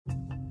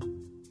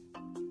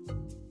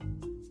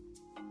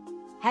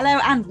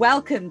Hello and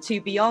welcome to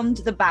Beyond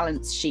the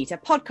Balance Sheet, a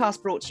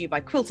podcast brought to you by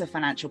Quilter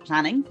Financial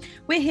Planning.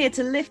 We're here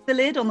to lift the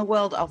lid on the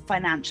world of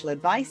financial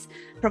advice,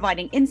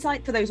 providing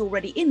insight for those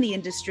already in the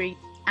industry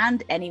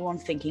and anyone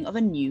thinking of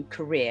a new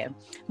career.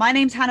 My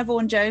name's Hannah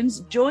Vaughan-Jones.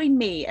 Join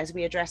me as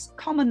we address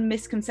common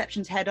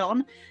misconceptions head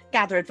on,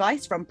 gather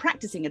advice from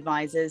practicing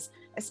advisors,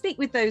 speak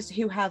with those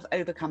who have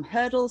overcome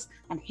hurdles,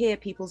 and hear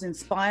people's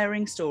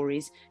inspiring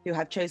stories who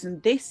have chosen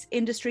this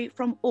industry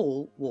from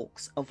all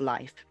walks of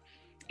life.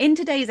 In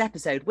today's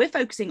episode, we're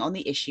focusing on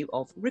the issue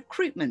of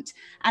recruitment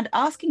and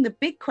asking the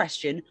big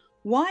question,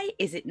 why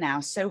is it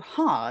now so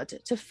hard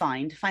to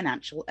find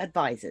financial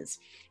advisors?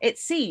 It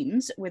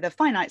seems with a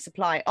finite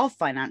supply of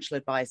financial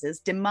advisors,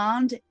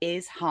 demand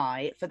is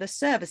high for the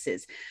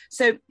services.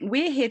 So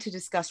we're here to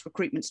discuss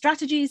recruitment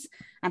strategies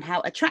and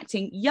how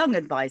attracting young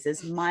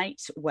advisors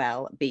might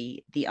well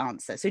be the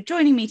answer. So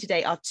joining me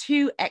today are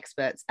two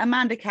experts.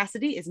 Amanda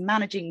Cassidy is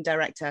Managing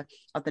Director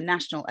of the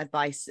National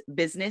Advice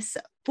Business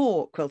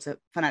for Quilter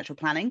Financial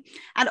Planning,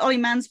 and Ollie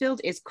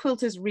Mansfield is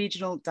Quilter's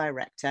Regional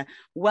Director.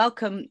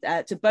 Welcome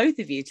to both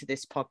of you to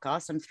this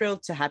podcast. I'm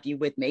thrilled to have you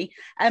with me.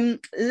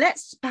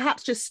 Let's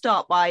perhaps just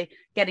start by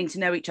getting to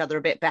know each other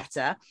a bit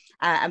better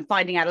and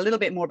finding out a little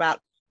bit more about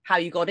how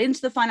you got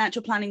into the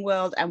financial planning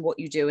world and what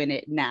you do in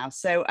it now.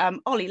 So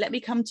Ollie, let me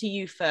come to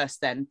you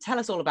first then. Tell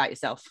us all about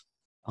yourself.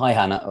 Hi,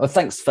 Hannah. Well,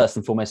 thanks first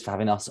and foremost for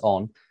having us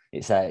on.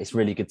 It's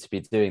really good to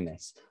be doing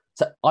this.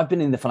 So I've been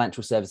in the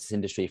financial services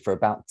industry for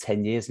about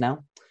 10 years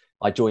now.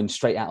 I joined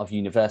straight out of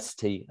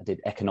university. I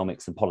did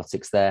economics and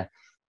politics there.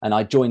 And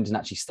I joined and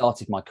actually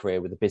started my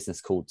career with a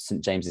business called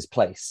St. James's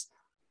Place,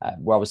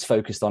 where I was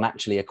focused on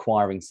actually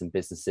acquiring some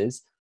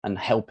businesses and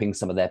helping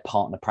some of their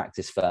partner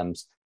practice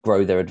firms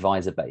grow their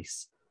advisor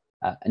base.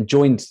 And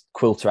joined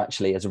Quilter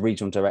actually as a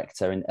regional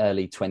director in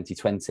early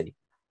 2020.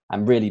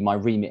 And really my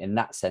remit in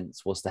that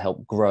sense was to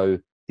help grow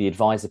the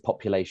advisor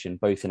population,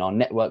 both in our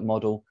network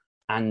model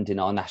and in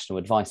our national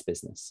advice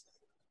business.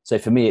 So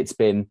for me, it's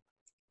been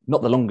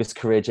not the longest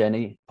career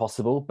journey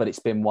possible, but it's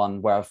been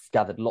one where I've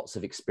gathered lots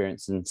of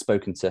experience and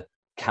spoken to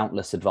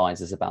countless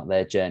advisors about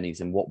their journeys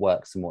and what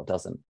works and what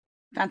doesn't.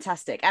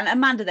 Fantastic. And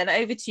Amanda, then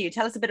over to you.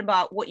 Tell us a bit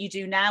about what you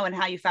do now and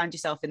how you found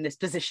yourself in this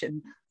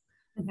position.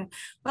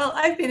 Well,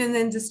 I've been in the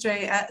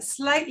industry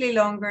slightly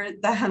longer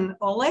than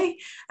Ollie,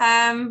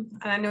 and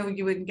I know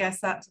you wouldn't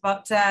guess that,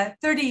 but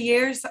 30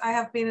 years I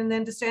have been in the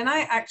industry, and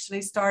I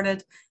actually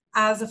started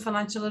as a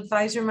financial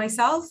advisor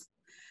myself.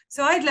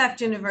 So I'd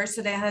left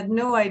university, I had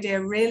no idea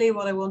really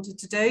what I wanted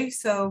to do.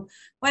 So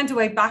went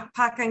away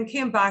backpacking,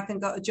 came back and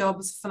got a job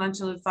as a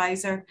financial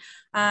advisor,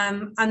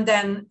 and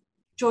then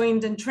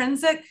joined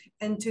Intrinsic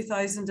in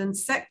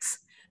 2006.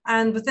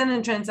 And within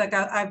Intrinsic,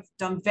 I've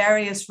done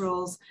various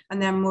roles,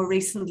 and then more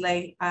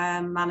recently,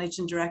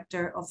 Managing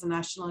Director of the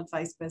National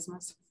Advice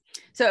Business.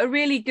 So a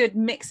really good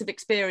mix of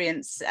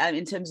experience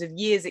in terms of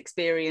years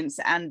experience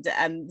and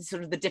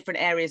sort of the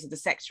different areas of the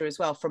sector as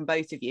well from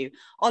both of you.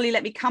 Ollie,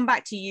 let me come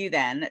back to you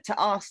then to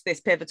ask this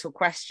pivotal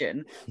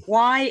question.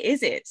 Why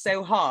is it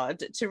so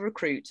hard to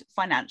recruit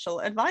financial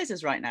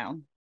advisors right now?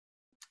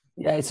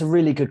 Yeah, it's a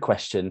really good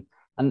question.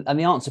 And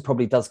the answer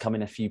probably does come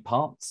in a few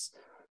parts.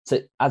 So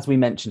as we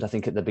mentioned, I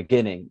think at the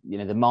beginning,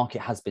 the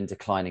market has been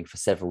declining for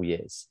several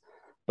years.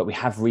 But we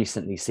have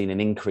recently seen an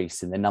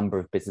increase in the number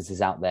of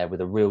businesses out there with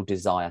a real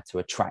desire to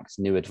attract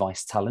new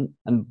advice talent.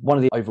 And one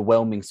of the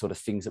overwhelming sort of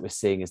things that we're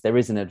seeing is there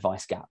is an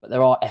advice gap, but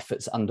there are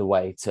efforts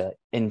underway to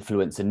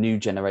influence a new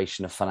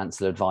generation of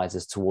financial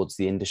advisors towards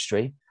the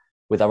industry,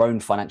 with our own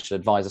financial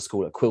advisor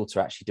school at Quilter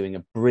actually doing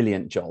a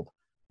brilliant job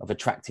of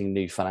attracting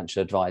new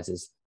financial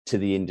advisors to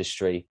the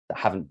industry that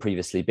haven't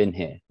previously been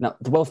here. Now,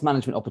 the wealth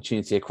management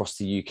opportunity across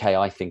the UK,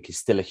 I think, is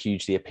still a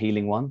hugely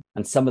appealing one.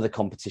 And some of the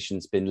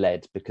competition's been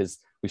led because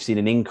we've seen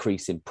an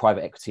increase in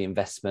private equity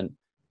investment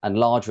and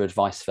larger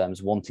advice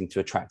firms wanting to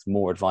attract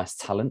more advice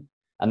talent.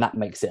 And that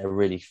makes it a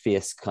really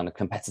fierce kind of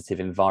competitive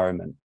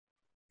environment.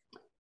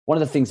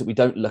 One of the things that we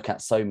don't look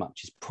at so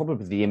much is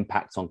probably the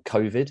impact on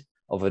COVID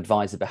of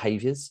advisor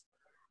behaviours.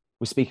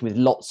 We're speaking with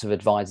lots of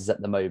advisors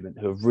at the moment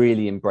who have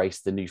really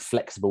embraced the new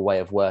flexible way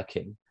of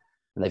working,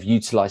 and they've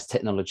utilised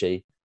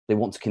technology. They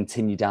want to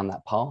continue down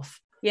that path.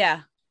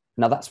 Yeah.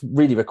 Now, that's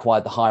really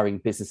required the hiring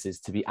businesses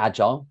to be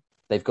agile.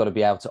 They've got to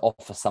be able to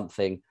offer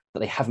something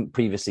that they haven't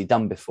previously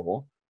done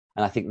before.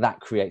 And I think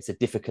that creates a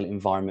difficult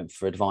environment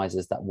for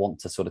advisors that want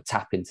to sort of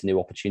tap into new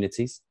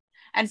opportunities.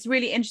 And it's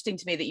really interesting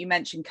to me that you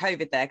mentioned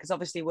COVID there, because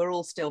obviously we're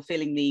all still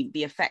feeling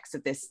the effects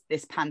of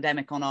this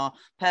pandemic on our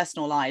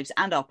personal lives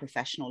and our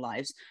professional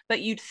lives.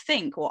 But you'd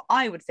think, or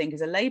I would think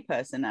as a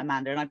layperson,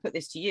 Amanda, and I put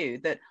this to you,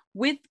 that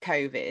with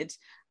COVID,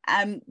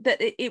 that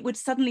it would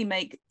suddenly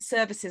make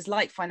services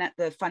like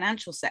the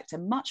financial sector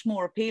much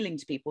more appealing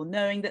to people,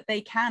 knowing that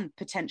they can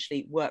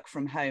potentially work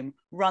from home,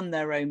 run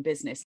their own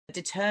business,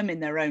 determine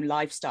their own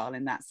lifestyle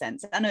in that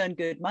sense, and earn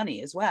good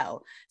money as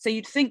well. So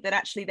you'd think that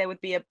actually there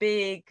would be a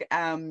big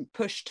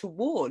push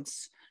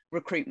towards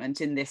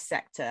recruitment in this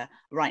sector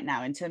right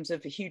now, in terms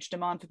of a huge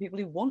demand for people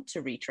who want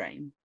to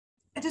retrain.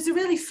 It is a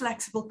really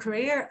flexible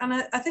career, and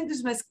I think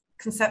there's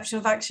conception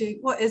of actually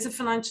what is a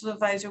financial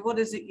advisor, what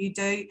is it you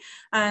do,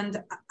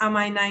 and am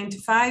I 9 to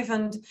 5?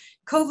 And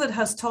COVID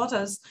has taught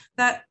us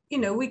that, you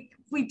know, we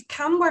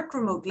can work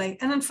remotely.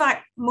 And in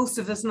fact, most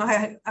of us now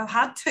have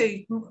had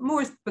to,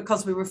 more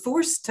because we were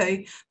forced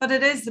to, but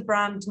it is the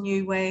brand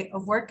new way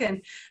of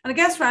working. And I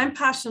guess where I'm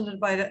passionate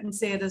about it and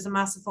see it as a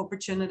massive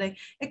opportunity,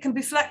 it can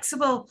be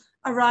flexible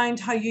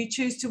around how you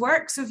choose to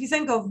work. So if you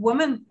think of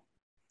women,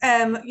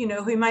 you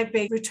know, who might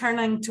be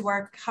returning to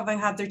work, having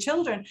had their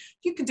children,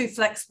 you can do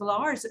flexible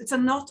hours. It's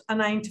not a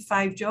 9 to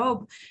 5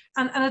 job.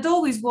 And it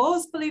always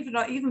was, believe it or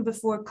not, even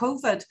before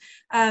COVID.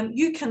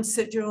 You can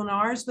set your own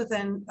hours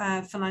within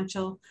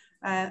financial,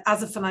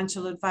 as a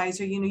financial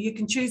advisor. You know, you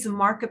can choose a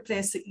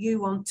marketplace that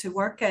you want to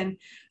work in.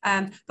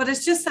 But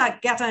it's just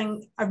that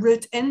getting a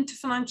route into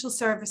financial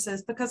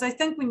services, because I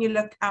think when you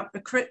look at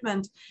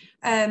recruitment,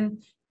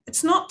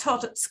 it's not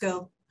taught at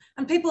school.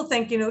 And people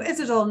think, you know,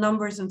 is it all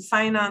numbers and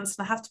finance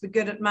and I have to be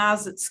good at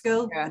maths at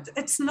school? Yeah.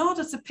 It's not.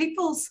 It's a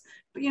people's,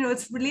 you know,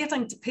 it's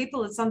relating to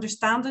people. It's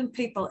understanding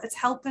people. It's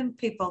helping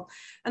people.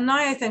 And now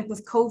I think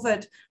with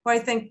COVID, where I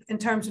think in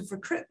terms of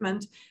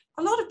recruitment,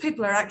 a lot of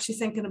people are actually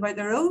thinking about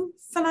their own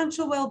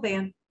financial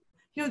well-being.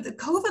 You know, the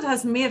COVID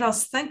has made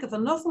us think of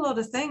an awful lot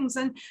of things.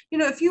 And, you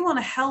know, if you want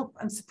to help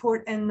and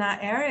support in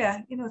that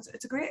area, you know,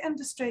 it's a great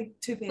industry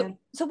to be in.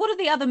 So what are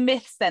the other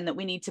myths then that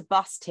we need to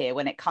bust here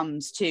when it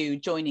comes to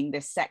joining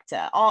this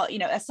sector? You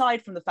know,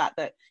 aside from the fact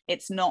that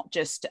it's not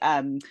just,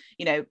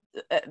 you know,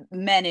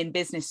 men in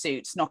business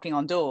suits knocking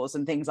on doors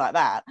and things like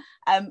that,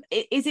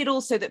 is it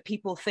also that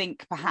people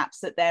think perhaps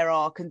that there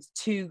are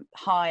too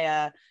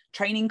higher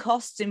training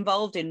costs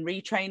involved in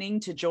retraining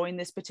to join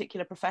this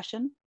particular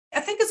profession? I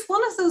think it's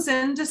one of those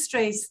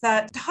industries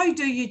that, how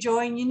do you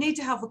join? You need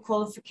to have a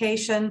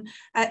qualification.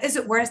 Is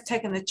it worth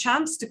taking a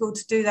chance to go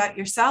to do that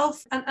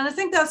yourself? And I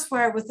think that's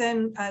where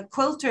within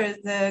Quilter,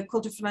 the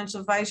Quilter Financial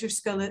Advisor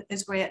School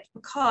is great,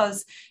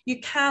 because you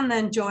can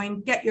then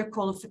join, get your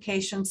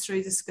qualifications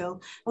through the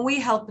school, and we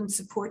help and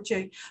support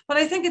you. But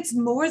I think it's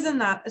more than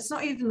that. It's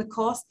not even the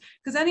cost,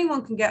 because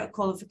anyone can get a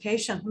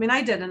qualification. I mean,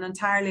 I did an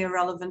entirely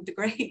irrelevant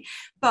degree,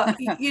 but,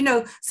 you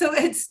know, so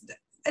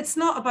it's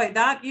not about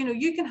that. You know,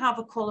 you can have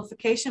a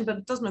qualification, but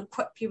it doesn't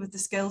equip you with the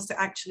skills to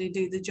actually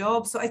do the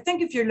job. So I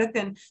think if you're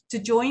looking to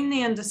join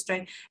the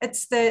industry,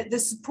 it's the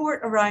support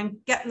around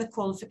getting the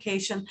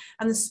qualification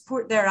and the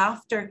support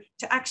thereafter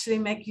to actually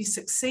make you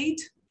succeed.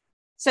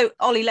 So,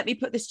 Ollie, let me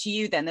put this to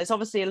you then. There's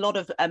obviously a lot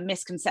of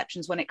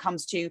misconceptions when it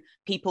comes to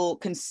people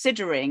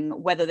considering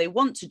whether they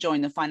want to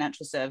join the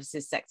financial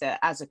services sector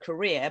as a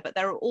career, but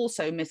there are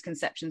also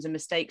misconceptions and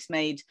mistakes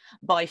made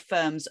by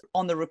firms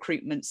on the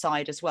recruitment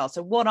side as well.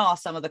 So what are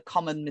some of the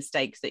common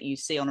mistakes that you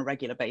see on a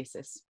regular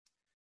basis?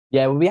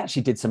 Yeah, well, we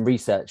actually did some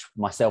research,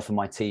 myself and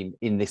my team,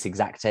 in this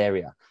exact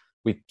area.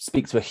 We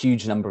speak to a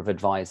huge number of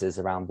advisors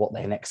around what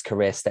their next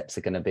career steps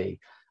are going to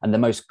be. And the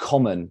most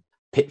common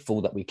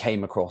pitfall that we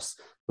came across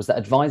was that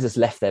advisors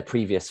left their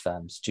previous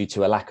firms due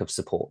to a lack of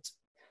support.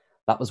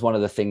 That was one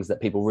of the things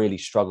that people really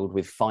struggled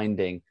with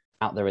finding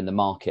out there in the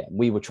market. And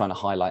we were trying to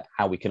highlight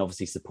how we can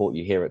obviously support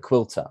you here at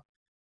Quilter.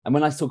 And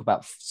when I talk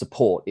about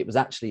support, it was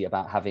actually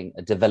about having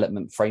a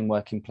development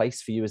framework in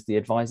place for you as the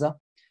advisor.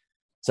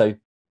 So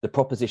the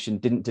proposition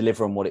didn't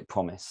deliver on what it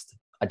promised.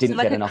 I didn't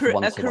get enough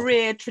one-to-one. A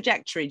career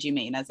trajectory, do you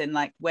mean? As in,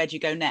 like, where do you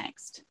go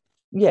next?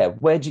 Yeah,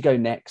 where do you go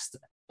next?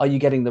 Are you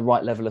getting the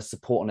right level of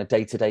support on a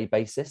day-to-day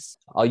basis?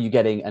 Are you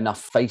getting enough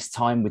face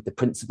time with the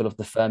principal of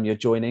the firm you're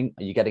joining?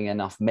 Are you getting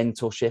enough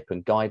mentorship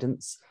and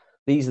guidance?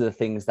 These are the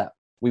things that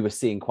we were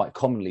seeing quite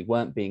commonly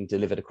weren't being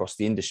delivered across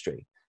the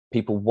industry.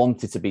 People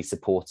wanted to be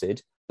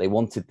supported. They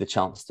wanted the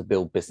chance to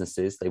build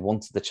businesses. They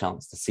wanted the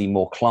chance to see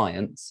more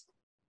clients.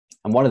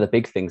 And one of the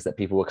big things that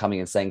people were coming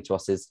and saying to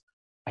us is,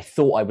 I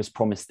thought I was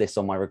promised this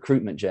on my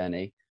recruitment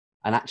journey,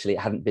 and actually it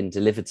hadn't been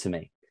delivered to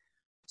me.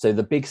 So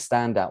the big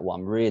standout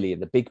one, really,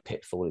 the big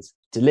pitfall is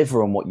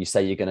deliver on what you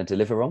say you're going to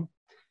deliver on.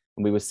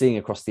 And we were seeing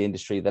across the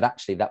industry that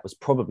actually that was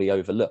probably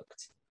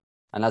overlooked.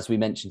 And as we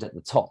mentioned at the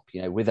top,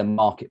 you know, with a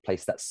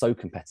marketplace that's so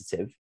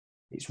competitive,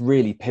 it's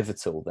really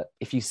pivotal that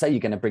if you say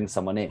you're going to bring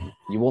someone in,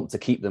 you want to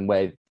keep them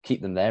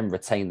there and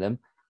retain them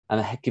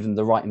and give them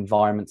the right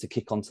environment to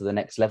kick on to the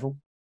next level.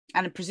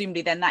 And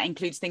presumably then that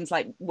includes things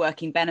like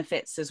working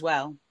benefits as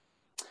well.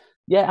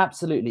 Yeah,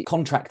 absolutely.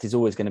 Contract is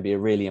always going to be a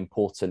really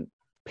important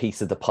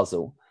piece of the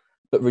puzzle,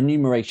 but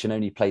remuneration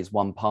only plays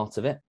one part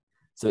of it.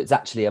 So it's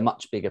actually a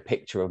much bigger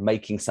picture of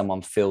making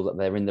someone feel that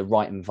they're in the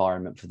right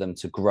environment for them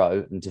to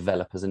grow and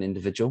develop as an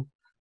individual.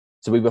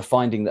 So we were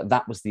finding that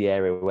that was the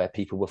area where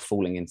people were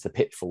falling into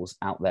pitfalls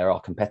out there, our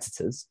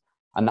competitors.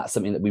 And that's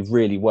something that we've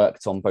really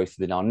worked on both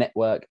within our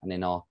network and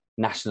in our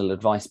national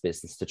advice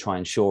business to try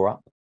and shore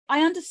up.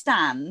 I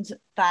understand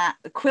that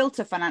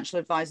Quilter Financial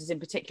Advisors in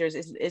particular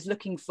is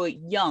looking for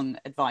young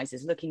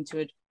advisors, looking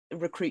to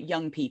recruit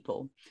young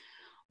people.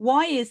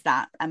 Why is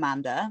that,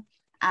 Amanda?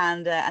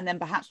 And then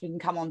perhaps we can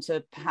come on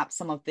to perhaps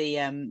some of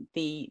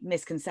the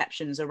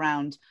misconceptions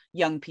around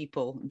young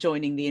people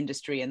joining the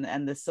industry and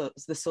the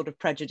sort of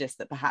prejudice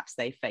that perhaps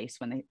they face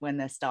when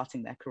they're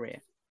starting their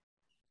career.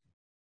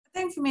 I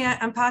think for me,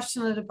 I'm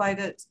passionate about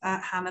it,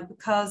 Hannah,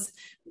 because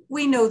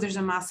we know there's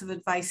a massive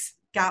advice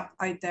gap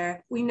out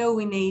there. We know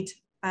we need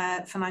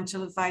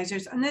financial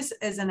advisors, and this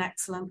is an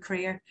excellent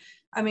career.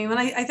 I mean, when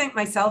I think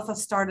myself, I've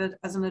started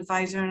as an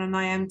advisor and an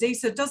IMD,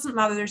 so it doesn't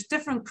matter. There's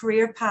different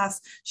career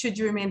paths should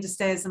you remain to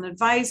stay as an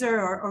advisor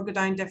or go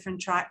down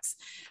different tracks.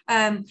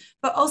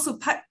 But also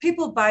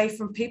people buy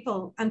from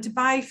people, and to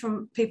buy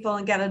from people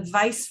and get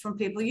advice from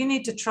people, you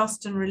need to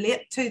trust and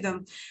relate to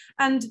them.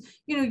 And,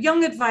 you know,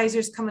 young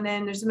advisors coming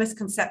in, there's a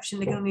misconception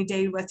they can only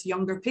deal with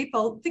younger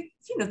people.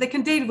 They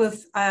can deal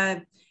with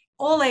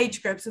all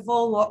age groups of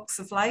all walks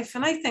of life.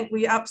 And I think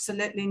we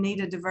absolutely need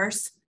a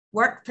diverse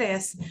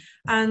workplace.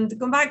 And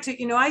going back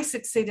to, I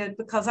succeeded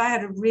because I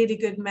had a really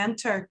good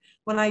mentor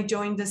when I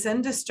joined this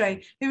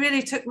industry who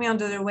really took me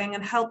under their wing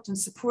and helped and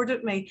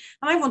supported me.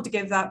 And I want to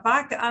give that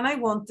back. And I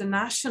want the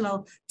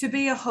National to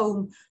be a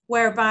home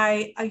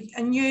whereby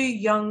a new,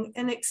 young,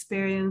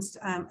 inexperienced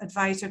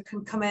advisor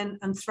can come in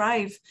and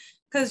thrive.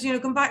 Because,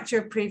 going back to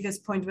your previous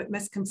point about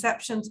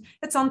misconceptions,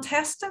 it's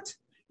untested.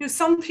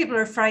 Some people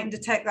are frightened to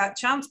take that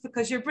chance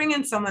because you're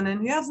bringing someone in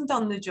who hasn't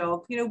done the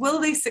job.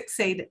 Will they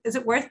succeed? Is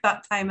it worth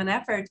that time and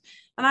effort?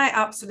 And I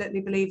absolutely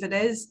believe it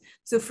is.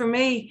 So for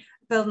me,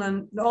 building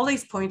on all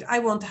these points, I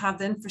want to have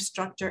the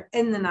infrastructure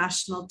in the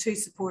National to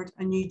support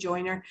a new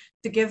joiner,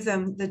 to give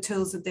them the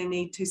tools that they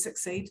need to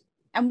succeed.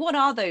 And what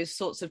are those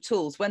sorts of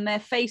tools when they're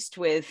faced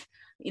with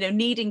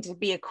needing to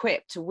be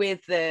equipped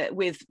with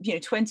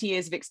 20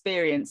 years of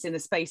experience in the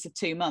space of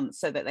 2 months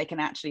so that they can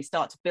actually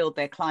start to build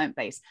their client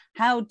base?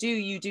 How do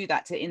you do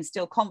that to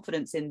instill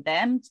confidence in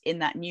them, in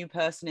that new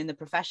person in the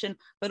profession,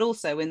 but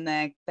also in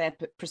their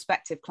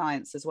prospective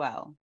clients as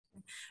well?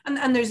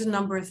 And there's a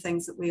number of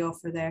things that we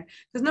offer there.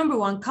 Because number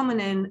one, coming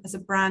in as a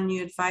brand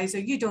new advisor,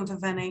 you don't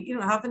have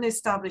any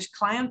established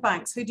client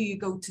banks. Who do you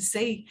go to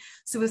see?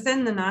 So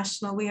within the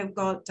National, we have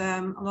got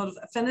a lot of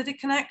affinity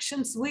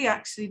connections. We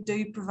actually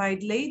do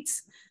provide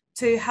leads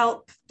to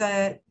help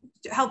that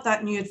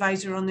new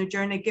advisor on their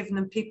journey, giving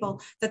them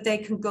people that they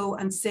can go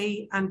and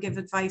see and give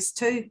advice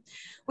to.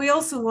 We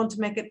also want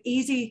to make it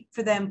easy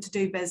for them to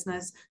do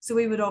business. So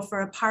we would offer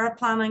a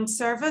paraplanning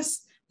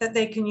service that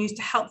they can use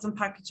to help them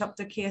package up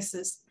their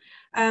cases.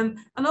 And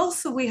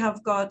also we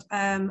have got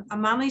a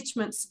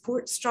management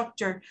support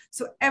structure.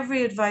 So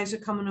every advisor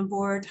coming on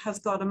board has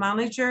got a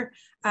manager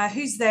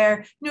who's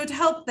there, to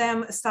help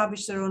them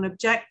establish their own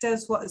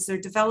objectives. What is their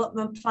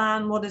development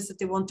plan? What is it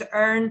they want to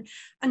earn?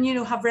 And,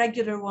 have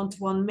regular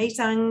one-to-one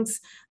meetings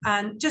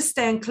and just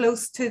staying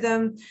close to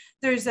them.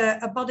 There's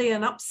a buddy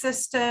and up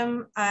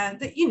system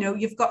that,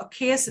 you've got a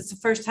case. It's the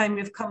first time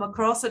you've come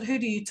across it. Who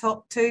do you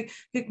talk to?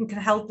 Who can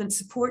help and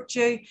support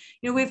you?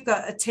 We've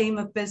got a team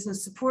of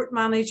business support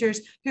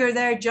managers who are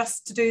there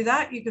just to do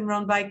that. You can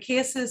run by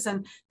cases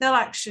and they'll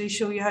actually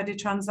show you how to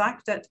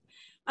transact it.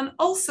 And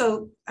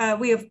also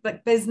we have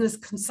business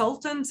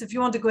consultants. If you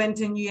want to go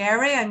into a new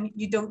area and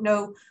you don't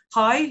know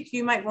how,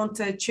 you might want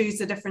to choose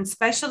a different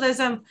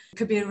specialism. It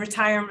could be a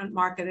retirement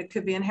market. It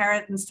could be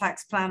inheritance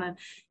tax planning.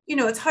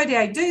 It's how do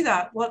I do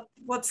that?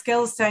 What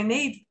skills do I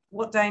need?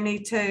 What do I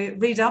need to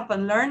read up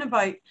and learn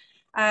about?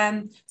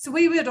 So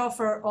we would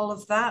offer all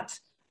of that.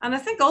 And I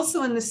think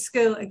also in the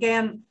school,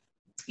 again,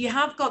 you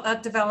have got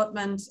that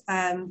development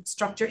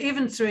structure,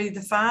 even through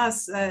the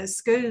FAS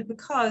school,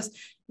 because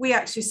we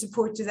actually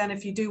support you then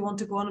if you do want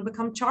to go on and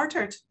become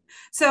chartered.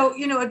 So,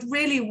 it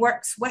really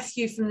works with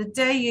you from the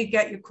day you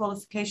get your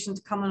qualifications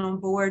coming on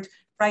board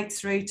right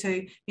through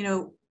to,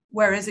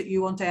 where is it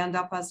you want to end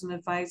up as an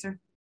advisor.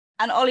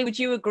 And Ollie, would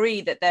you agree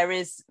that there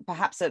is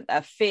perhaps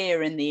a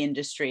fear in the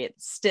industry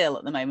still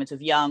at the moment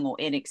of young or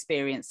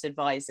inexperienced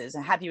advisors?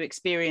 Have you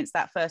experienced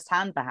that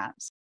firsthand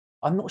perhaps?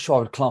 I'm not sure I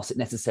would class it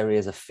necessarily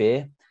as a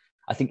fear.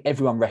 I think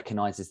everyone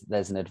recognises that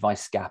there's an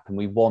advice gap and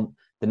we want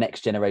the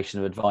next generation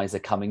of advisor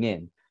coming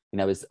in.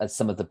 As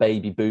some of the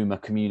baby boomer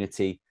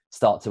community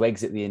start to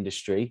exit the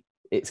industry,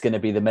 it's going to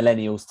be the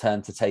millennials'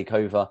 turn to take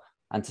over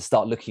and to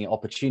start looking at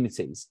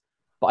opportunities.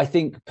 But I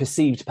think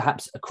perceived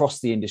perhaps across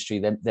the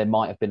industry, there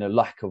might have been a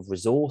lack of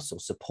resource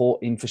or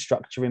support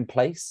infrastructure in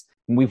place.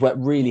 And we've worked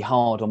really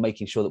hard on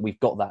making sure that we've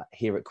got that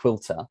here at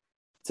Quilter,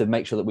 to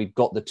make sure that we've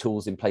got the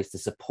tools in place to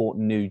support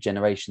new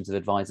generations of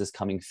advisors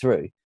coming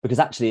through. Because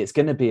actually it's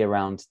going to be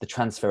around the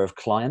transfer of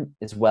client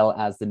as well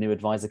as the new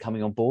advisor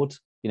coming on board.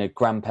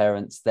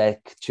 Grandparents, their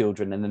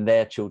children, and then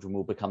their children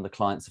will become the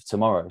clients of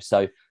tomorrow.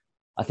 So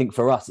I think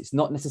for us, it's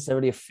not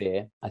necessarily a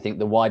fear. I think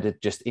the wider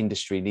just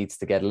industry needs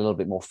to get a little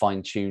bit more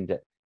fine-tuned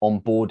at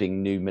onboarding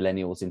new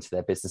millennials into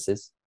their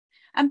businesses.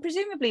 And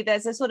presumably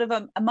there's a sort of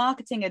a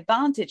marketing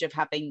advantage of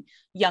having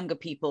younger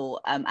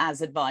people as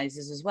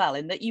advisors as well,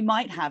 in that you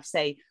might have,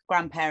 say,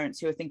 grandparents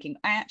who are thinking,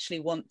 I actually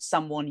want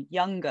someone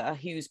younger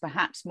who's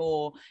perhaps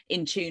more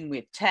in tune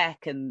with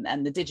tech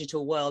and the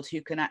digital world,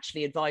 who can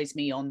actually advise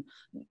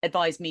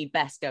me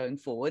best going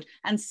forward.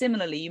 And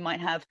similarly, you might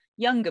have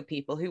younger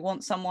people who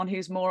want someone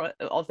who's more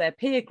of their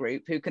peer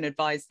group, who can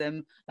advise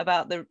them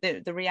about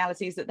the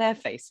realities that they're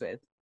faced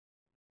with.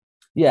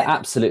 Yeah,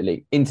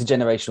 absolutely.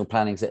 Intergenerational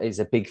planning is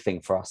a big thing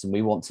for us, and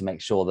we want to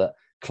make sure that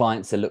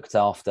clients are looked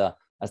after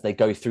as they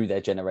go through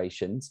their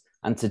generations.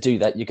 And to do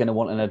that, you're going to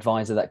want an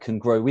advisor that can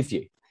grow with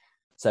you.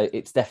 So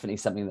it's definitely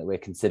something that we're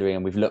considering,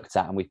 and we've looked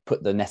at, and we've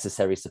put the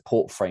necessary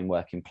support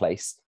framework in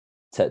place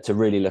to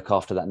really look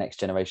after that next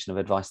generation of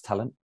advice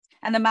talent.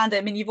 And Amanda,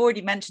 I mean, you've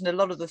already mentioned a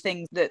lot of the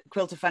things that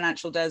Quilter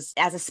Financial does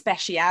as a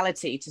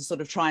speciality to sort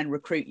of try and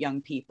recruit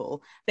young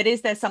people. But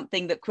is there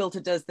something that Quilter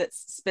does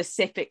that's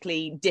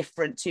specifically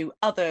different to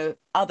other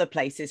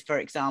places, for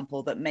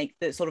example,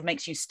 that sort of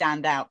makes you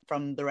stand out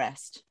from the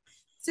rest?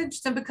 It's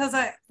interesting because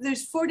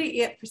there's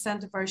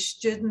 48% of our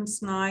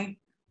students now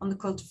on the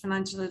Quilter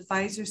Financial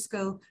Advisor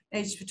School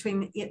aged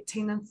between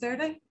 18 and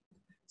 30.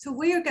 So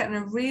we are getting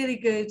a really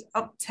good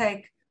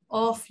uptake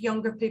of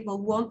younger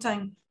people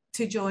wanting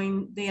to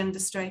join the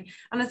industry.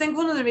 And I think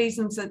one of the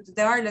reasons that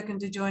they are looking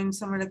to join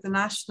somewhere like the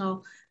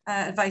national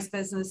advice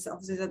business,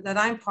 obviously, that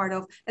I'm part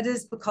of, it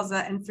is because of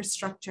that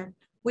infrastructure.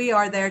 We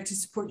are there to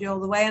support you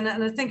all the way. And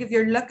I think if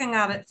you're looking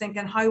at it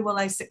thinking, how will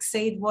I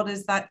succeed? What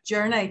is that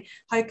journey?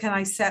 How can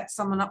I set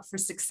someone up for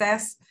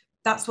success?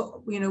 That's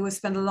what, we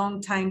spend a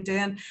long time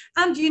doing.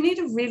 And you need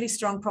a really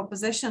strong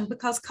proposition,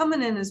 because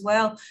coming in as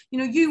well,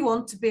 you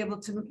want to be able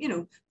to,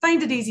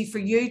 find it easy for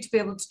you to be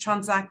able to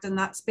transact in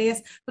that space,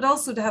 but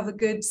also to have a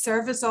good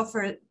service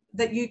offer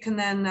that you can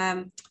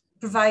then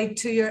provide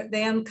to the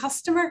end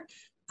customer.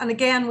 And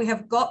again, we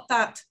have got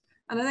that.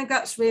 And I think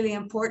that's really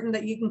important,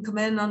 that you can come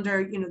in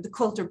under, the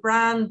Quilter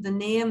brand, the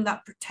name,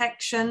 that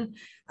protection,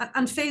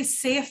 and feel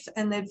safe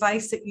in the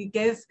advice that you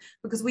give,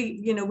 because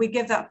we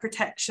give that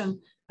protection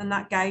and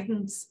that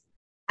guidance.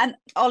 And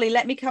Ollie,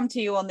 let me come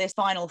to you on this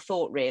final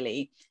thought,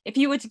 really. If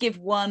you were to give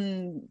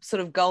one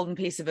sort of golden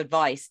piece of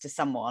advice to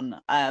someone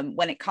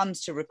when it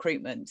comes to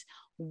recruitment,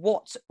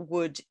 what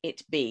would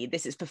it be?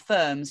 This is for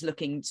firms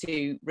looking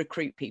to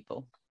recruit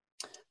people.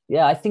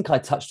 Yeah, I think I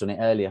touched on it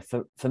earlier.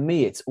 For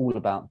me, it's all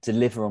about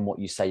deliver on what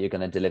you say you're going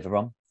to deliver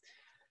on.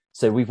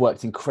 So we've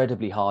worked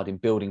incredibly hard in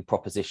building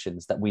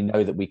propositions that we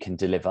know that we can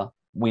deliver.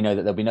 We know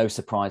that there'll be no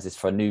surprises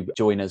for new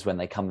joiners when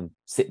they come and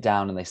sit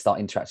down and they start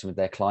interacting with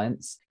their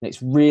clients. And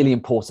it's really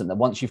important that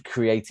once you've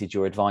created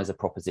your advisor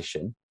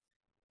proposition,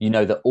 you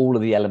know that all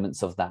of the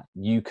elements of that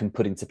you can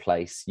put into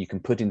place, you can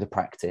put into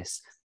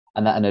practice,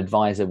 and that an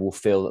advisor will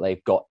feel that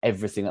they've got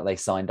everything that they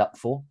signed up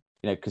for,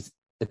 because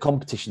the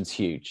competition's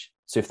huge.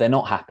 So if they're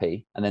not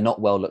happy and they're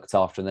not well looked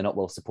after and they're not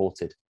well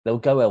supported, they'll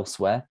go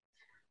elsewhere.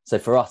 So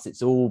for us,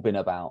 it's all been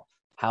about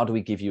how do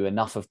we give you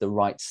enough of the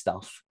right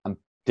stuff and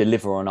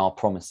deliver on our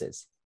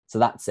promises. So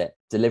that's it.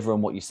 Deliver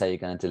on what you say you're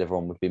going to deliver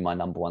on would be my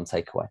number one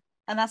takeaway.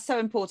 And that's so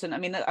important. I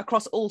mean,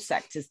 across all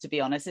sectors, to be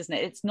honest, isn't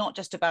it? It's not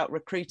just about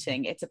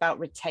recruiting, it's about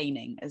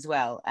retaining as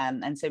well.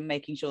 And so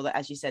making sure that,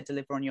 as you said,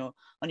 deliver on your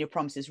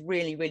promises.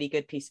 Really, really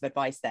good piece of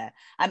advice there.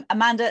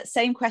 Amanda,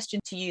 same question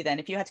to you then.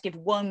 If you had to give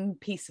one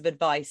piece of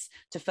advice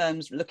to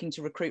firms looking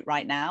to recruit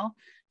right now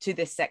to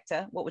this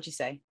sector, what would you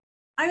say?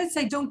 I would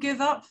say don't give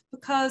up,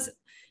 because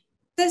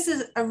this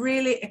is a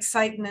really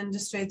exciting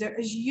industry. There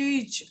is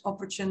huge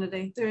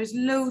opportunity. There is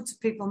loads of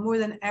people, more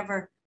than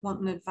ever,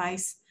 wanting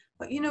advice.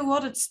 But you know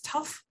what? It's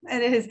tough.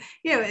 It is.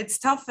 It's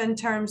tough in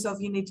terms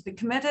of you need to be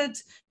committed.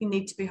 You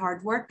need to be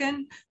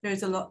hardworking.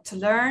 There's a lot to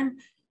learn.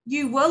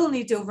 You will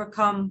need to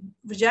overcome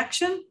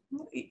rejection,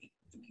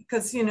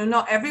 because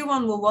not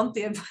everyone will want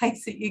the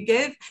advice that you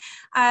give.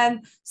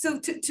 And so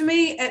to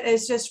me, it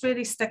is just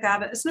really stick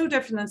at it. It's no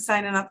different than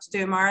signing up to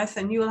do a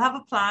marathon. You will have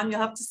a plan,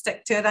 you'll have to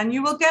stick to it, and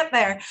you will get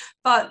there.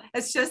 But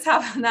it's just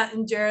having that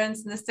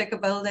endurance and the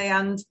stickability.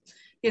 And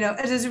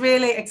it is a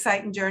really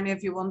exciting journey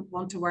if you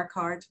want to work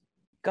hard.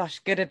 Gosh,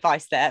 good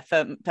advice there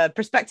for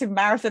prospective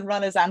marathon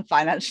runners and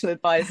financial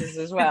advisors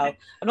as well.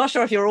 I'm not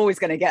sure if you're always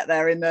going to get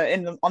there on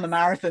the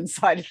marathon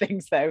side of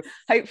things, though.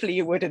 Hopefully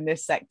you would in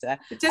this sector.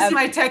 It just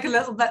might take a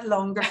little bit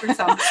longer for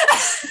some.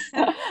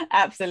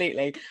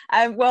 Absolutely.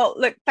 Well,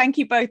 look, thank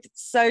you both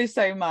so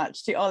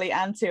much, to Ollie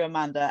and to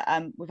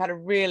Amanda. We've had a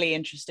really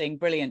interesting,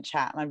 brilliant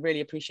chat, and I really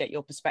appreciate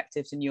your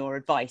perspectives and your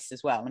advice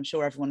as well. I'm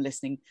sure everyone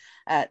listening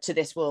to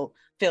this will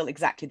feel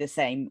exactly the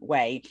same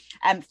way.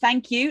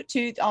 Thank you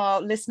to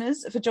our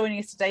listeners for joining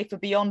us today for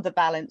Beyond the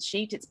Balance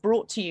Sheet. It's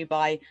brought to you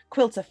by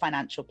Quilter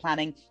Financial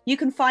Planning. You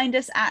can find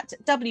us at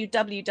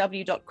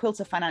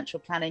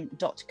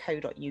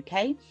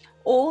www.quilterfinancialplanning.co.uk,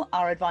 or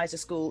our advisor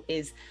school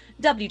is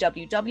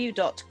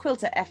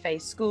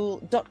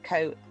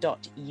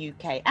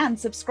www.quilterfaschool.co.uk, and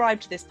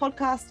subscribe to this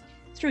podcast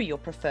through your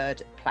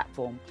preferred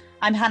platform.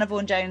 I'm Hannah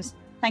Vaughan-Jones.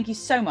 Thank you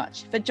so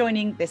much for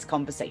joining this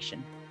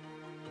conversation.